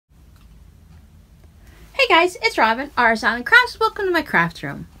Hey guys, it's Robin, RsIslandCrafts. Welcome to my craft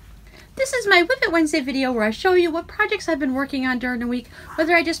room. This is my WiP It Wednesday video where I show you what projects I've been working on during the week,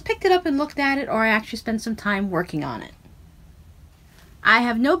 whether I just picked it up and looked at it or I actually spent some time working on it. I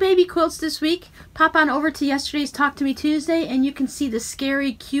have no baby quilts this week. Pop on over to yesterday's Talk to Me Tuesday and you can see the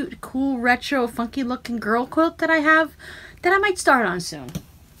scary, cute, cool, retro, funky looking girl quilt that I have that I might start on soon.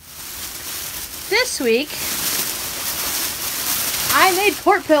 This week, I made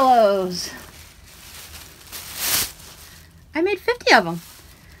port pillows. I made 50 of them.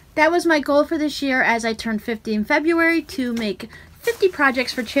 That was my goal for this year as I turned 50 in February, to make 50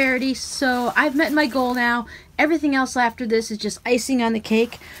 projects for charity. So I've met my goal now. Everything else after this is just icing on the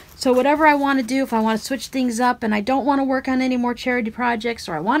cake. So whatever I want to do, if I want to switch things up and I don't want to work on any more charity projects,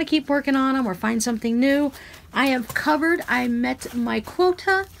 or I want to keep working on them or find something new, I am covered. I met my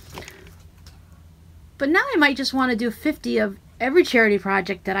quota. But now I might just want to do 50 of every charity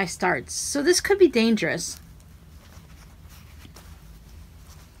project that I start. So this could be dangerous.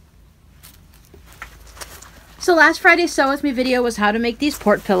 So last Friday's Sew With Me video was how to make these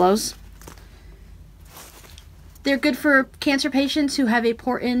port pillows. They're good for cancer patients who have a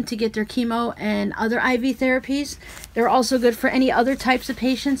port in to get their chemo and other IV therapies. They're also good for any other types of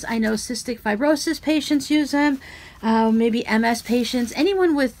patients. I know cystic fibrosis patients use them, maybe MS patients,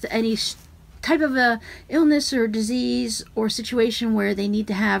 anyone with any type of a illness or disease or situation where they need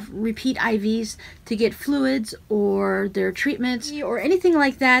to have repeat IVs to get fluids or their treatments or anything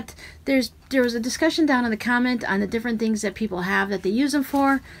like that. There was a discussion down in the comment on the different things that people have that they use them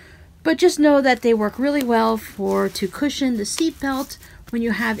for, but just know that they work really well to cushion the seat belt when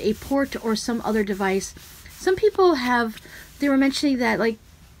you have a port or some other device. Some people they were mentioning that like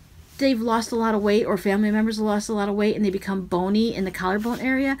they've lost a lot of weight, or family members have lost a lot of weight, and they become bony in the collarbone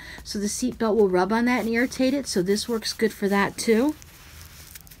area, so the seat belt will rub on that and irritate it. So this works good for that too.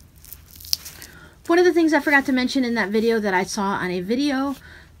 One of the things I forgot to mention in that video that I saw on a video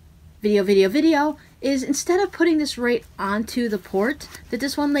is, instead of putting this right onto the port, that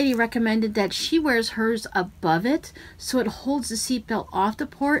this one lady recommended that she wears hers above it so it holds the seat belt off the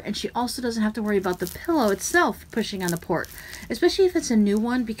port, and she also doesn't have to worry about the pillow itself pushing on the port, especially if it's a new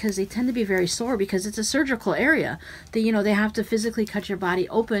one, because they tend to be very sore because it's a surgical area. They have to physically cut your body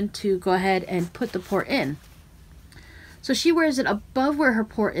open to go ahead and put the port in. So she wears it above where her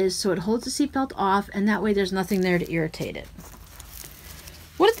port is so it holds the seat belt off, and that way there's nothing there to irritate it.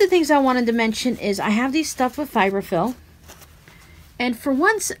 One of the things I wanted to mention is I have these stuffed with fiberfill, and for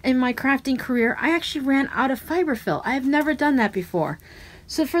once in my crafting career I actually ran out of fiberfill. I have never done that before.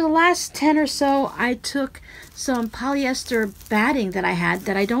 So for the last 10 or so, I took some polyester batting that I had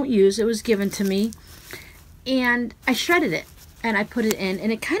that I don't use. It was given to me, and I shredded it and I put it in,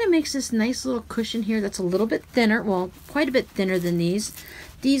 and it kind of makes this nice little cushion here that's a little bit thinner, well, quite a bit thinner than these.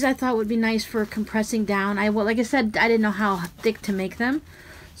 These I thought would be nice for compressing down. Like I said, I didn't know how thick to make them.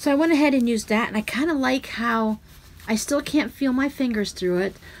 So I went ahead and used that, and I kind of like how I still can't feel my fingers through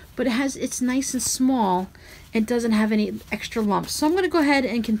it, but it's nice and small and doesn't have any extra lumps. So I'm going to go ahead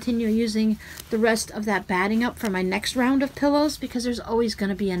and continue using the rest of that batting up for my next round of pillows, because there's always going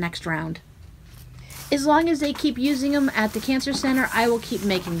to be a next round. As long as they keep using them at the cancer center, I will keep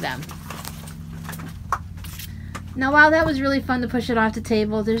making them. Now, while that was really fun to push it off the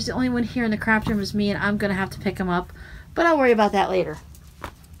table, there's the only one here in the craft room is me, and I'm going to have to pick them up, but I'll worry about that later.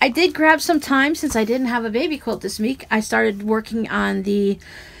 I did grab some time, since I didn't have a baby quilt this week. I started working on the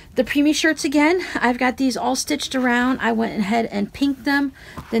preemie shirts again. I've got these all stitched around. I went ahead and pinked them.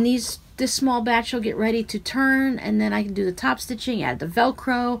 Then this small batch will get ready to turn, and then I can do the top stitching, add the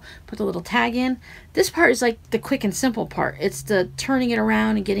Velcro, put the little tag in. This part is like the quick and simple part. It's the turning it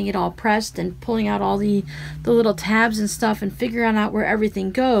around and getting it all pressed and pulling out all the little tabs and stuff and figuring out where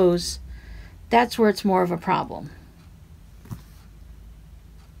everything goes. That's where it's more of a problem.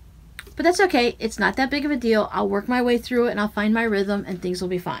 But that's okay. It's not that big of a deal. I'll work my way through it and I'll find my rhythm and things will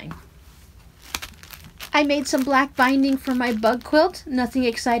be fine. I made some black binding for my bug quilt. Nothing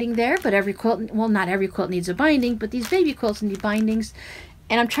exciting there, but every quilt, well, not every quilt needs a binding, but these baby quilts need bindings.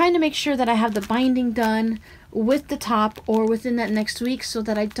 And I'm trying to make sure that I have the binding done with the top or within that next week, so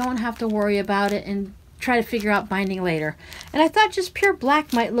that I don't have to worry about it and try to figure out binding later. And I thought just pure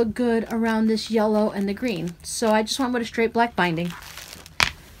black might look good around this yellow and the green. So I just went with a straight black binding.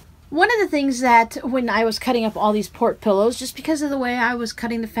 One of the things that when I was cutting up all these port pillows, just because of the way I was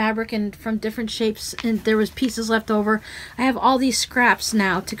cutting the fabric and from different shapes and there was pieces left over, I have all these scraps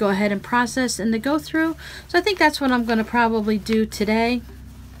now to go ahead and process and to go through. So I think that's what I'm going to probably do today.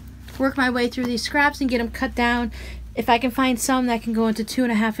 Work my way through these scraps and get them cut down If I can find some that can go into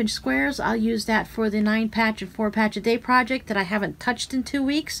 2.5-inch squares, I'll use that for the 9-patch and 4-patch a day project that I haven't touched in 2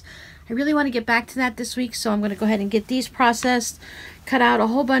 weeks. I really want to get back to that this week, so I'm going to go ahead and get these processed, cut out a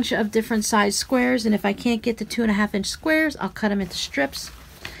whole bunch of different size squares, and if I can't get the 2.5-inch squares, I'll cut them into strips,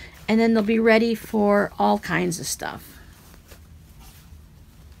 and then they'll be ready for all kinds of stuff.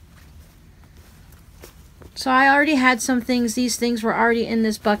 So I already had some things. These things were already in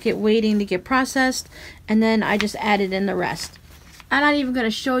this bucket waiting to get processed, and then I just added in the rest. I'm not even going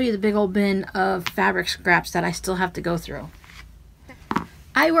to show you the big old bin of fabric scraps that I still have to go through.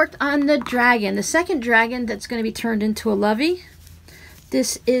 I worked on the dragon, the second dragon that's going to be turned into a lovey.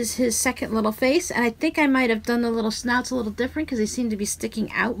 This is his second little face, and I think I might have done the little snouts a little different because they seem to be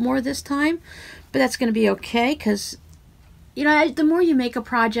sticking out more this time, but that's going to be okay because, you know, the more you make a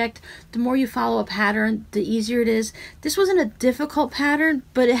project, the more you follow a pattern, the easier it is. This wasn't a difficult pattern,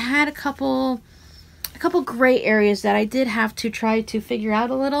 but it had a couple gray areas that I did have to try to figure out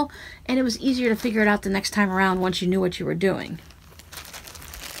a little, and it was easier to figure it out the next time around once you knew what you were doing.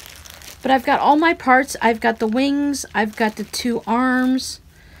 But I've got all my parts. I've got the wings, I've got the 2 arms,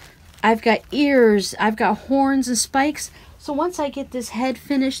 I've got ears, I've got horns and spikes. So once I get this head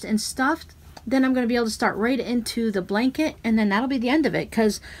finished and stuffed, then I'm going to be able to start right into the blanket, and then that'll be the end of it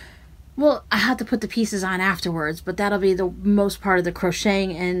because, well, I have to put the pieces on afterwards, but that'll be the most part of the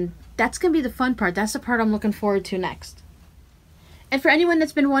crocheting, and that's going to be the fun part. That's the part I'm looking forward to next. And for anyone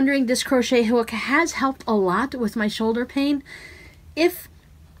that's been wondering, this crochet hook has helped a lot with my shoulder pain.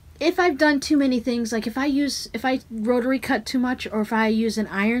 If I've done too many things, like if I rotary cut too much, or if I use an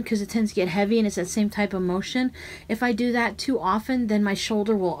iron because it tends to get heavy and it's that same type of motion, if I do that too often, then my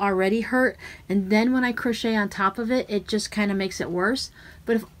shoulder will already hurt, and then when I crochet on top of it, it just kind of makes it worse.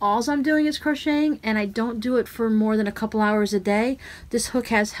 But if all I'm doing is crocheting and I don't do it for more than a couple hours a day, this hook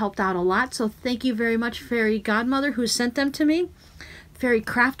has helped out a lot. So thank you very much, Fairy Godmother, who sent them to me. Fairy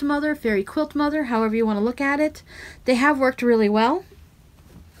Craft Mother, Fairy Quilt Mother, however you want to look at it. They have worked really well,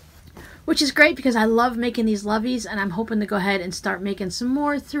 which is great because I love making these loveys, and I'm hoping to go ahead and start making some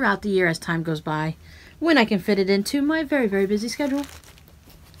more throughout the year as time goes by, when I can fit it into my very, very busy schedule.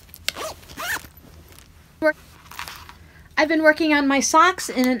 I've been working on my socks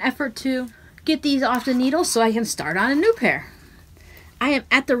in an effort to get these off the needle so I can start on a new pair. I am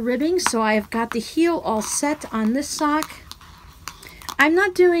at the ribbing, so I have got the heel all set on this sock. I'm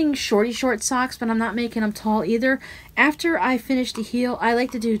not doing short socks, but I'm not making them tall either. After I finish the heel, I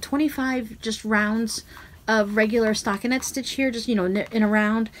like to do 25 just rounds of regular stockinette stitch here, just, you know, in a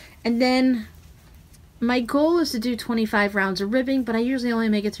round. And then my goal is to do 25 rounds of ribbing, but I usually only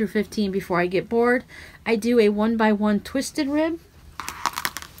make it through 15 before I get bored. I do a 1x1 twisted rib.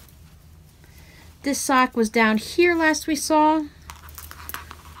 This sock was down here last we saw.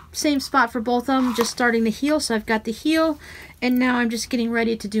 Same spot for both of them, just starting the heel. So I've got the heel, and now I'm just getting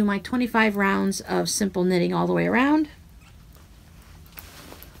ready to do my 25 rounds of simple knitting all the way around.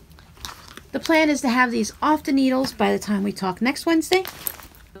 The plan is to have these off the needles by the time we talk next Wednesday.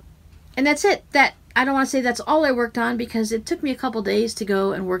 And that's it. I don't want to say that's all I worked on because it took me a couple days to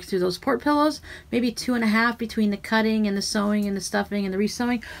go and work through those port pillows. Maybe 2.5 between the cutting and the sewing and the stuffing and the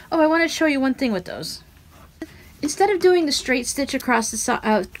resewing. Oh, I want to show you one thing with those. Instead of doing the straight stitch across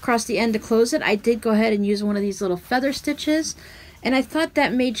the end to close it, I did go ahead and use one of these little feather stitches. And I thought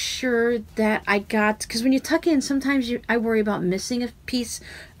that made sure that I got, because when you tuck in, sometimes I worry about missing a piece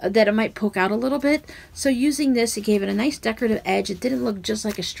that it might poke out a little bit. So using this, it gave it a nice decorative edge. It didn't look just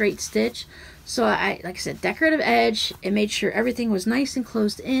like a straight stitch. So like I said, decorative edge. It made sure everything was nice and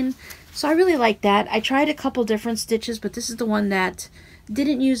closed in. So I really like that. I tried a couple different stitches, but this is the one that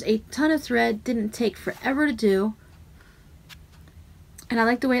didn't use a ton of thread, didn't take forever to do. And I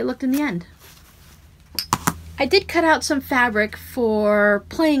like the way it looked in the end. I did cut out some fabric for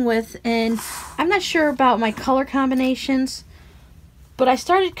playing with, and I'm not sure about my color combinations, but I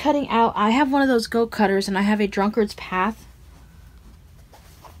started cutting out. I have one of those go cutters, and I have a Drunkard's Path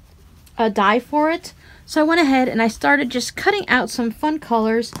die for it. So I went ahead and I started just cutting out some fun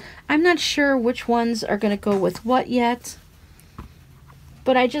colors. I'm not sure which ones are going to go with what yet,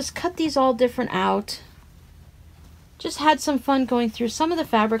 but I just cut these all different out. Just had some fun going through some of the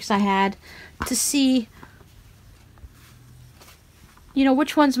fabrics I had to see, you know,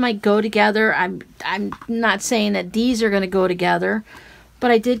 which ones might go together. I'm not saying that these are going to go together, but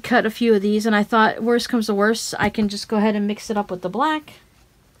I did cut a few of these, and I thought, worst comes to worst, I can just go ahead and mix it up with the black.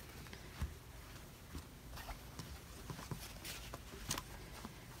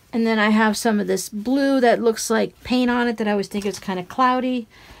 And then I have some of this blue that looks like paint on it that I always think is kind of cloudy.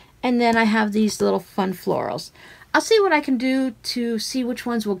 And then I have these little fun florals. I'll see what I can do to see which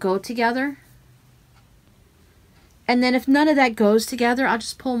ones will go together. And then if none of that goes together, I'll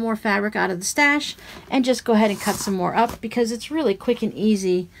just pull more fabric out of the stash and just go ahead and cut some more up, because it's really quick and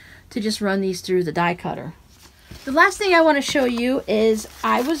easy to just run these through the die cutter. The last thing I want to show you is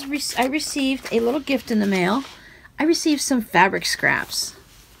I received a little gift in the mail. I received some fabric scraps.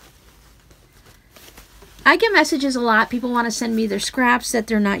 I get messages a lot. People want to send me their scraps that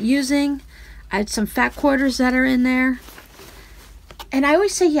they're not using. I had some fat quarters that are in there. And I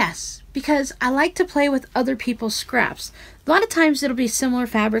always say yes, because I like to play with other people's scraps. A lot of times it'll be similar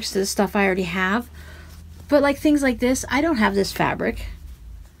fabrics to the stuff I already have. But like things like this, I don't have this fabric.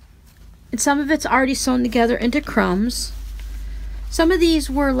 And some of it's already sewn together into crumbs. Some of these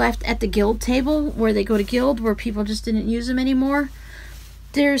were left at the guild table where they go to guild, where people just didn't use them anymore.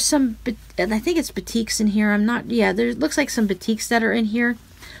 There's some, I think it's batiks in here. There looks like some batiks that are in here.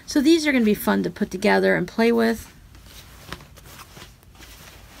 So these are going to be fun to put together and play with.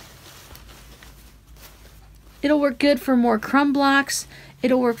 It'll work good for more crumb blocks.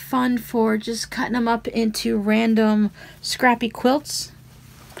 It'll work fun for just cutting them up into random scrappy quilts.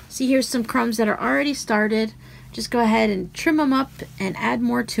 See, here's some crumbs that are already started. Just go ahead and trim them up and add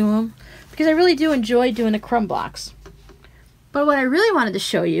more to them, because I really do enjoy doing the crumb blocks. But what I really wanted to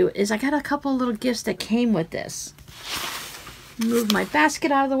show you is I got a couple little gifts that came with this. Move my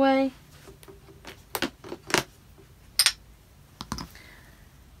basket out of the way.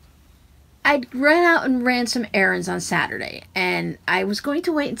 I ran out and ran some errands on Saturday, and I was going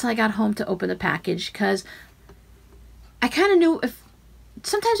to wait until I got home to open the package, because I kind of knew if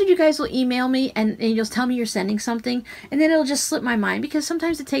sometimes when you guys will email me and you'll tell me you're sending something, and then it'll just slip my mind, because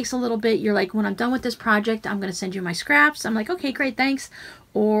sometimes it takes a little bit. You're like, when I'm done with this project, I'm going to send you my scraps. I'm like, okay, great, thanks.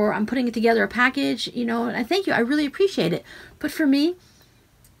 Or I'm putting it together a package, you know, and I thank you. I really appreciate it. But for me,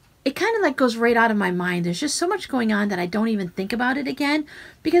 it kind of like goes right out of my mind. There's just so much going on that I don't even think about it again,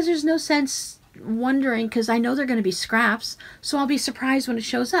 because there's no sense wondering, because I know they're going to be scraps, so I'll be surprised when it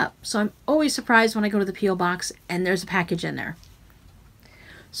shows up. So I'm always surprised when I go to the P.O. box and there's a package in there.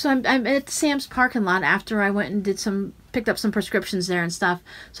 So I'm at Sam's parking lot after I went and picked up some prescriptions there and stuff.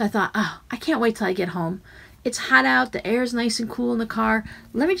 So I thought, oh, I can't wait till I get home. It's hot out, the air's nice and cool in the car.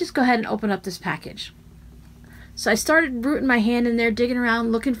 Let me just go ahead and open up this package. So I started rooting my hand in there, digging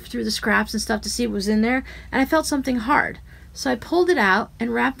around, looking through the scraps and stuff to see what was in there, and I felt something hard. So I pulled it out,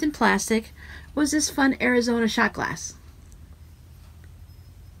 and wrapped in plastic was this fun Arizona shot glass.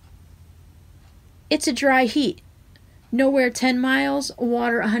 It's a dry heat. Nowhere 10 miles,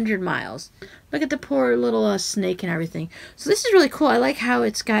 water 100 miles. Look at the poor little snake and everything. So this is really cool. I like how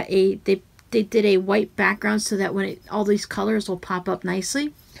it's got they did a white background so that when all these colors will pop up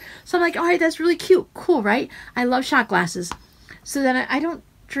nicely. So I'm like, all right, that's really cute. Cool, right? I love shot glasses. So then I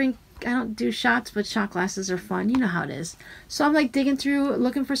don't do shots, but shot glasses are fun. You know how it is. So I'm like digging through,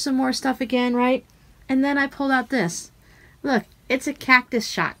 looking for some more stuff again, right? And then I pulled out this. Look, it's a cactus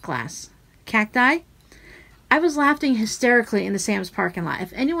shot glass. Cacti? I was laughing hysterically in the Sam's parking lot.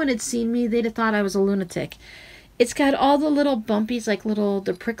 If anyone had seen me, they'd have thought I was a lunatic. It's got all the little bumpies, like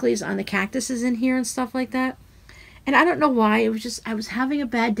the pricklies on the cactuses in here and stuff like that. And I don't know why. It was just, I was having a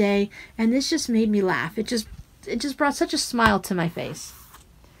bad day, and this just made me laugh. It just brought such a smile to my face.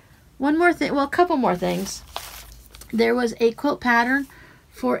 One more thing, well, a couple more things. There was a quilt pattern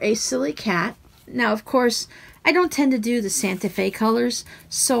for a silly cat. Now, of course, I don't tend to do the Santa Fe colors,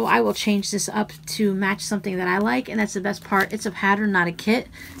 so I will change this up to match something that I like, and that's the best part. It's a pattern, not a kit.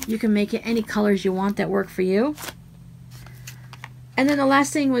 You can make it any colors you want that work for you. And then the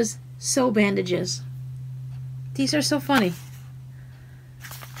last thing was sew bandages. These are so funny.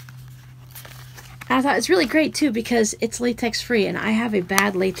 And I thought it's really great too, because it's latex free, and I have a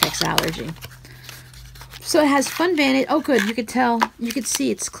bad latex allergy. So it has fun band-aid. Oh good, you could tell, you could see,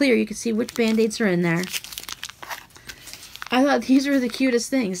 it's clear. You could see which band-aids are in there. I thought these were the cutest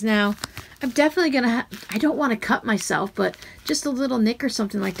things. Now, I'm definitely going to I don't want to cut myself, but just a little nick or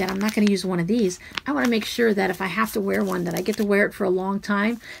something like that. I'm not going to use one of these. I want to make sure that if I have to wear one, that I get to wear it for a long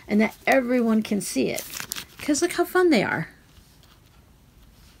time, and that everyone can see it. Because look how fun they are.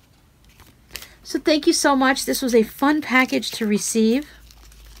 So thank you so much. This was a fun package to receive.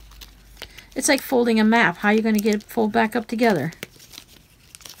 It's like folding a map. How are you going to get it fold back up together?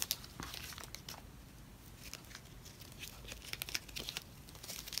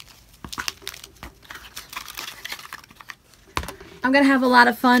 I'm going to have a lot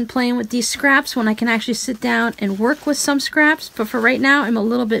of fun playing with these scraps when I can actually sit down and work with some scraps. But for right now, I'm a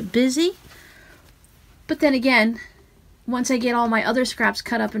little bit busy. But then again, once I get all my other scraps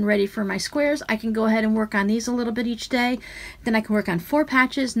cut up and ready for my squares, I can go ahead and work on these a little bit each day. Then I can work on 4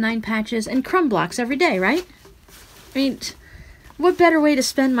 patches, 9 patches, and crumb blocks every day, right? I mean, what better way to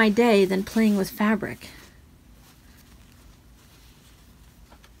spend my day than playing with fabric?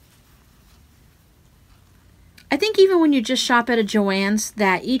 think even when you just shop at a Joann's,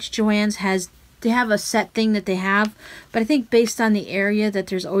 that each Joann's they have a set thing that they have, but I think based on the area that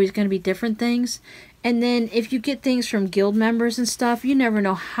there's always going to be different things. And then if you get things from guild members and stuff, you never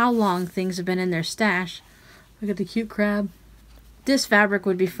know how long things have been in their stash. Look at the cute crab. This fabric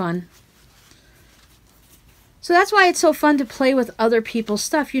would be fun. So that's why it's so fun to play with other people's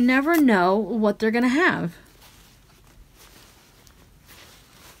stuff. You never know what they're going to have.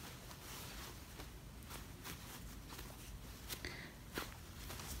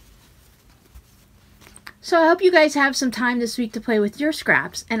 So I hope you guys have some time this week to play with your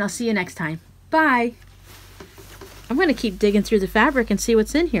scraps, and I'll see you next time. Bye! I'm going to keep digging through the fabric and see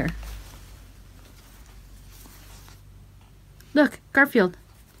what's in here. Look, Garfield.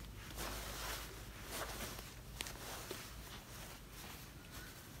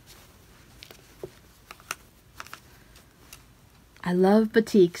 I love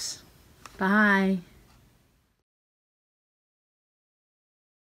batiks. Bye.